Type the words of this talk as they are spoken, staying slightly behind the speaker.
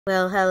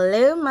Well,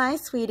 hello, my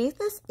sweeties.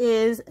 This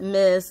is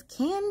Miss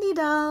Candy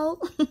Doll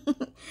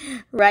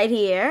right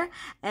here.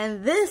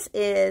 And this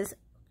is,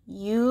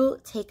 you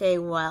take a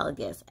wild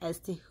guess as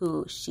to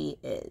who she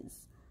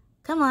is.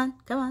 Come on.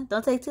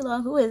 Don't take too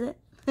long. Who is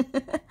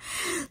it?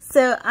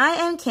 So I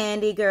am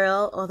Candy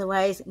Girl,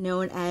 otherwise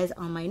known as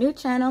on my new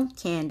channel,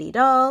 Candy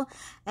Doll.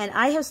 And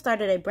I have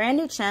started a brand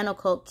new channel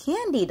called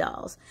KANDEE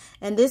DOLLZ.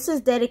 And this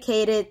is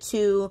dedicated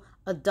to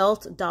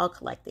adult doll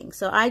collecting.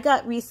 So I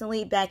got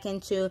recently back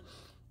into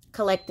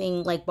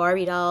collecting like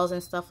Barbie dolls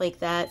and stuff like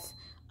that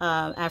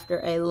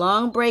after a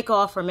long break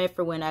off from it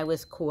for when I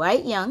was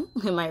quite young,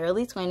 in my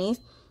early 20s.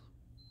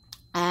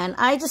 And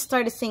I just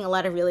started seeing a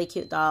lot of really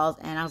cute dolls,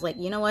 and I was like,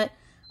 you know what?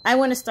 I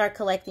want to start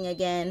collecting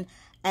again.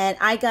 And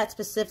I got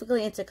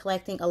specifically into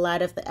collecting a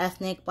lot of the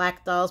ethnic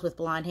black dolls with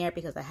blonde hair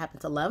because I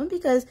happen to love them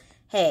because,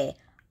 hey,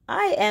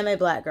 I am a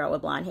black girl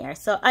with blonde hair.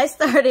 So I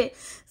started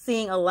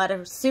seeing a lot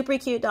of super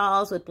cute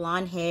dolls with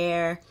blonde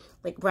hair,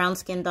 like brown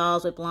skin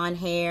dolls with blonde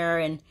hair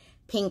and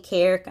pink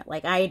hair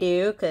like I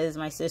do, because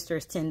my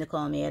sisters tend to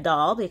call me a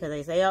doll because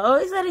they say, oh,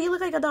 is that you look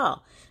like a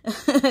doll.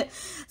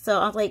 So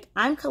I was like,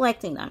 I'm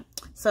collecting them.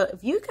 So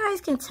if you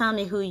guys can tell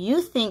me who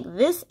you think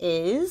this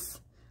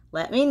is,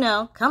 let me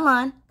know. Come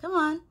on.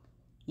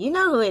 You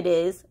know who it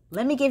is.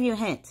 Let me give you a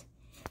hint.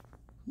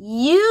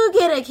 You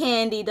get a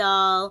candy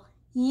doll,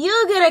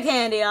 you get a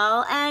candy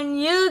doll, and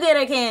you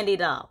get a candy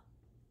doll.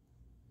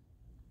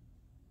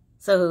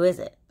 So who is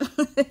it?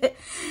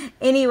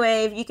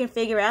 Anyway, if you can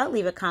figure out,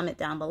 leave a comment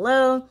down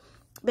below.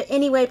 But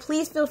anyway,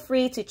 please feel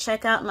free to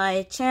check out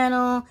my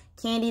channel,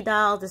 Candy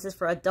Doll. This is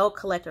for adult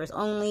collectors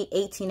only,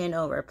 18 and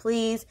over,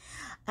 please.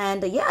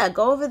 And yeah,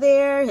 go over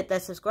there, hit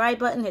that subscribe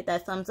button, hit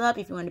that thumbs up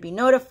if you want to be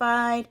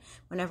notified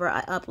whenever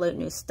I upload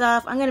new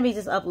stuff. I'm going to be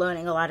just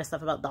uploading a lot of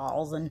stuff about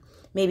dolls and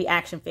maybe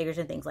action figures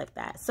and things like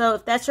that. So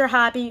if that's your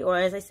hobby, or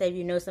as I said, if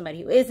you know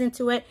somebody who is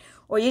into it,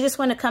 or you just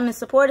want to come and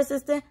support a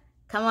sister,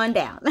 come on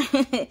down.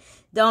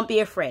 Don't be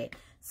afraid.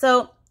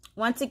 So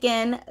once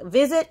again,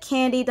 visit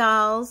KANDEE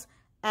DOLLZ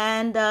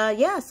and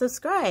yeah,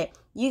 subscribe.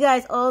 You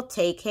guys all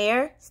take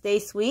care. Stay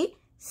sweet.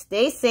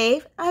 Stay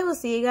safe. I will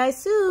see you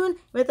guys soon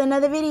with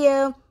another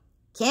video.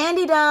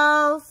 KANDEE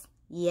DOLLZ.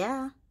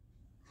 Yeah.